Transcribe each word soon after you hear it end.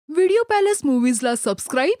Video palace मूवीजला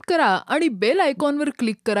subscribe करा आणि bell आयकॉनवर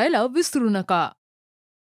क्लिक करायला विसरू नका.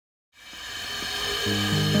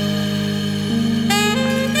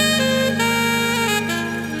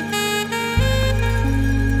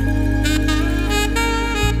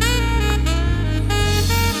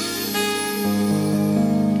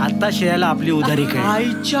 आता श्रेयाला आपली उधारी कळली.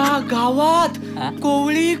 आईच्या गावात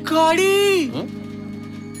कोवळी काळी.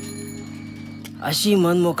 अशी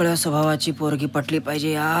मनमोकळ्या स्वभावाची पोरगी पटली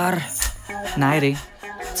पाहिजे यार. नाही रे,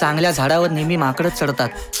 चांगल्या झाडावर नेहमी माकडच चढतात.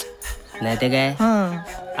 नाही ते काय,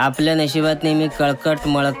 आपल्या नशिबात नेहमी कळकट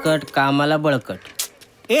मळकट कामाला बळकट.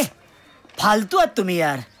 ए फालतू आहात तुम्ही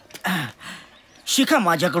यार. शिका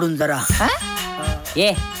माझ्याकडून जरा.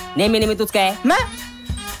 ये नेहमी नेहमी तूच काय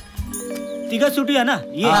तिघ सुटी आहे ना.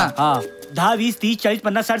 ये 10, 20, 30, 40,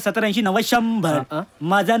 50, 60, 70, 80, 90, 100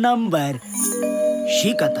 माझा नंबर.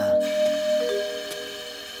 शिक आता.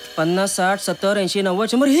 50, 60, 70, 80, 90,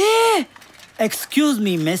 100. हे excuse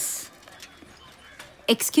me miss.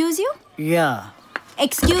 Excuse you? Yeah.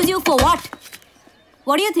 Excuse you for what?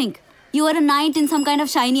 What do you think? You are a knight in some kind of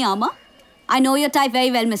shiny armor? I know your type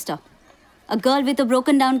very well, mister. A girl with a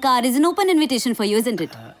broken down car is an open invitation for you, isn't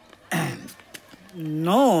it?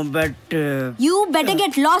 No, but... You better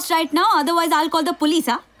get lost right now, otherwise I'll call the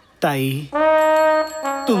police, huh? ताई,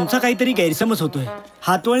 तुमचा काहीतरी गैरसमज होतोय.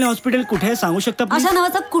 Hatwalne hospital कुठे आहे सांगू शकता please? अशा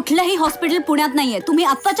नावाचं कुठलंही हॉस्पिटल पुण्यात नाहीये. तुम्ही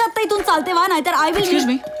आत्ताच्या आत्ता इथून चालते व्हा, नाहीतर I will. Excuse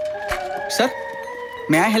me sir,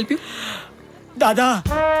 may I help you? दादा,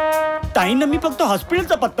 ताईंना मी फक्त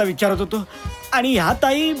हॉस्पिटलचा पत्ता विचारत होतो आणि ह्या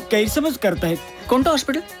ताई गैरसमज करतायत. कोणतं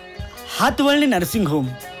हॉस्पिटल? Hatwalne nursing home.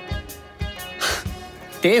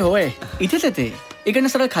 ते होय, इथेच आहे ते. इकडनं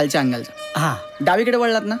सरळ खालच्या अंगालचा. हा, डावीकडे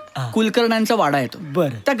वळलात ना, कुलकर्ण्यांचा वाडा येतो.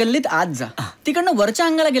 बरं. त्या गल्लीत आत जा. तिकडनं वरच्या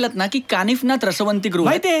अंगाला गेलात ना की कानिफनाथ रसवंती गृह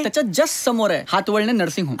आहे. त्याच्या जस्ट समोर आहे हातवळणे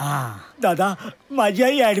नर्सिंग होम. दादा, माझी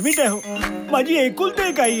आई ऍडमिट आहे हो. माझी एकुलती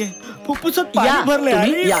एक आई आहे. फुफ्फुसात पाणी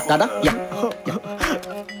भरलंय. या दादा या.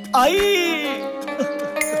 आई.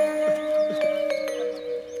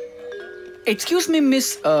 Excuse me,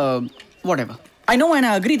 miss, whatever. I know and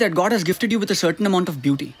I agree that God has gifted you with a certain amount of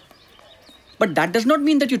beauty. But that does not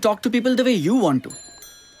mean that you talk to people the way you want to.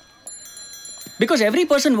 Because every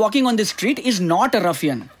person walking on this street is not a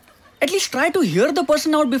ruffian. At least try to hear the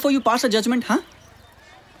person out before you pass a judgment, huh?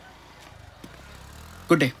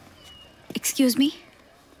 Good day. Excuse me?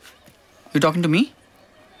 You talking to me?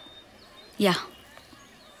 Yeah.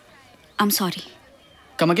 I'm sorry.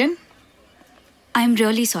 Come again? I'm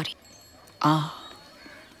really sorry.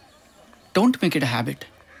 Don't make it a habit.